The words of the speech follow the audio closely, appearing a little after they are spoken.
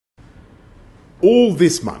All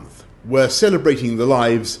this month, we're celebrating the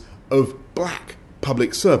lives of black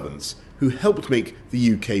public servants who helped make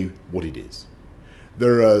the UK what it is.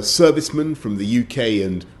 There are servicemen from the UK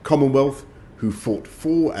and Commonwealth who fought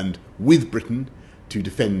for and with Britain to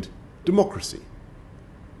defend democracy.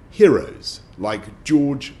 Heroes like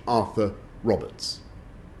George Arthur Roberts.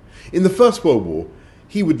 In the First World War,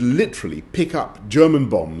 he would literally pick up German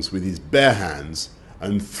bombs with his bare hands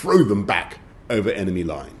and throw them back over enemy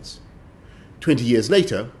lines. 20 years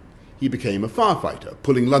later, he became a firefighter,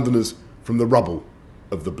 pulling Londoners from the rubble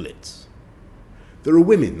of the Blitz. There are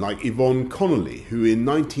women like Yvonne Connolly, who in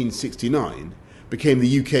 1969 became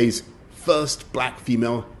the UK's first black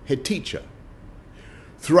female head teacher.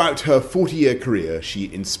 Throughout her 40-year career,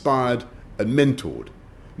 she inspired and mentored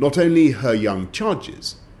not only her young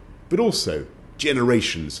charges, but also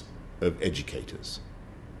generations of educators.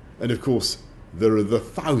 And of course, there are the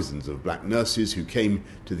thousands of black nurses who came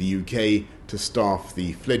to the UK to staff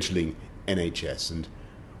the fledgling NHS, and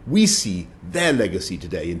we see their legacy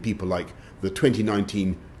today in people like the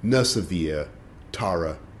 2019 Nurse of the Year,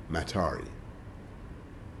 Tara Matari.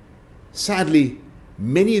 Sadly,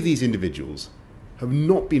 many of these individuals have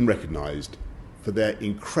not been recognised for their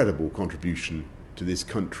incredible contribution to this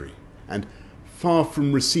country, and far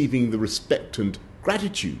from receiving the respect and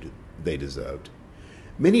gratitude they deserved,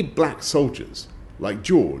 many black soldiers, like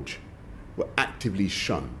George, were actively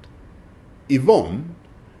shunned. Yvonne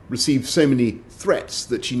received so many threats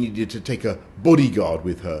that she needed to take a bodyguard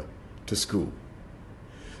with her to school.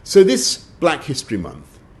 So this Black History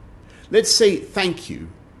Month, let's say thank you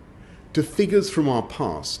to figures from our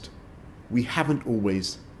past we haven't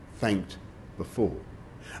always thanked before.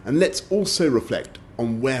 And let's also reflect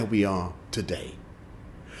on where we are today.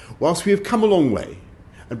 Whilst we have come a long way,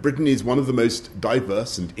 and Britain is one of the most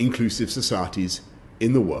diverse and inclusive societies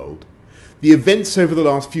in the world, the events over the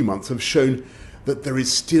last few months have shown that there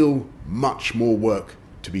is still much more work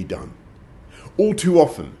to be done. All too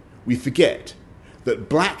often, we forget that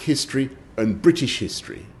black history and British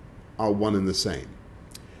history are one and the same.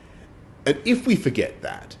 And if we forget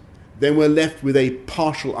that, then we're left with a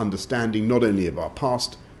partial understanding not only of our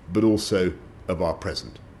past, but also of our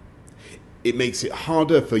present. It makes it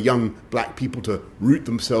harder for young black people to root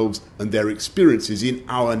themselves and their experiences in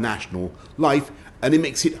our national life, and it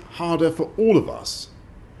makes it harder for all of us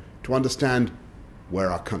to understand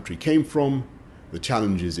where our country came from, the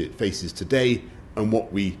challenges it faces today, and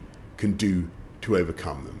what we can do to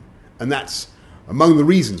overcome them. And that's among the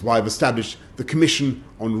reasons why I've established the Commission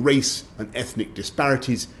on Race and Ethnic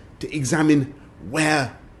Disparities to examine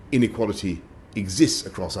where inequality exists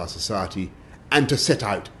across our society and to set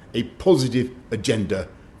out a positive agenda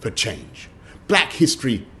for change. Black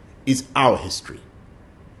history is our history.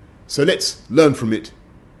 So let's learn from it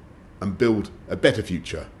and build a better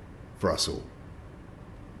future for us all.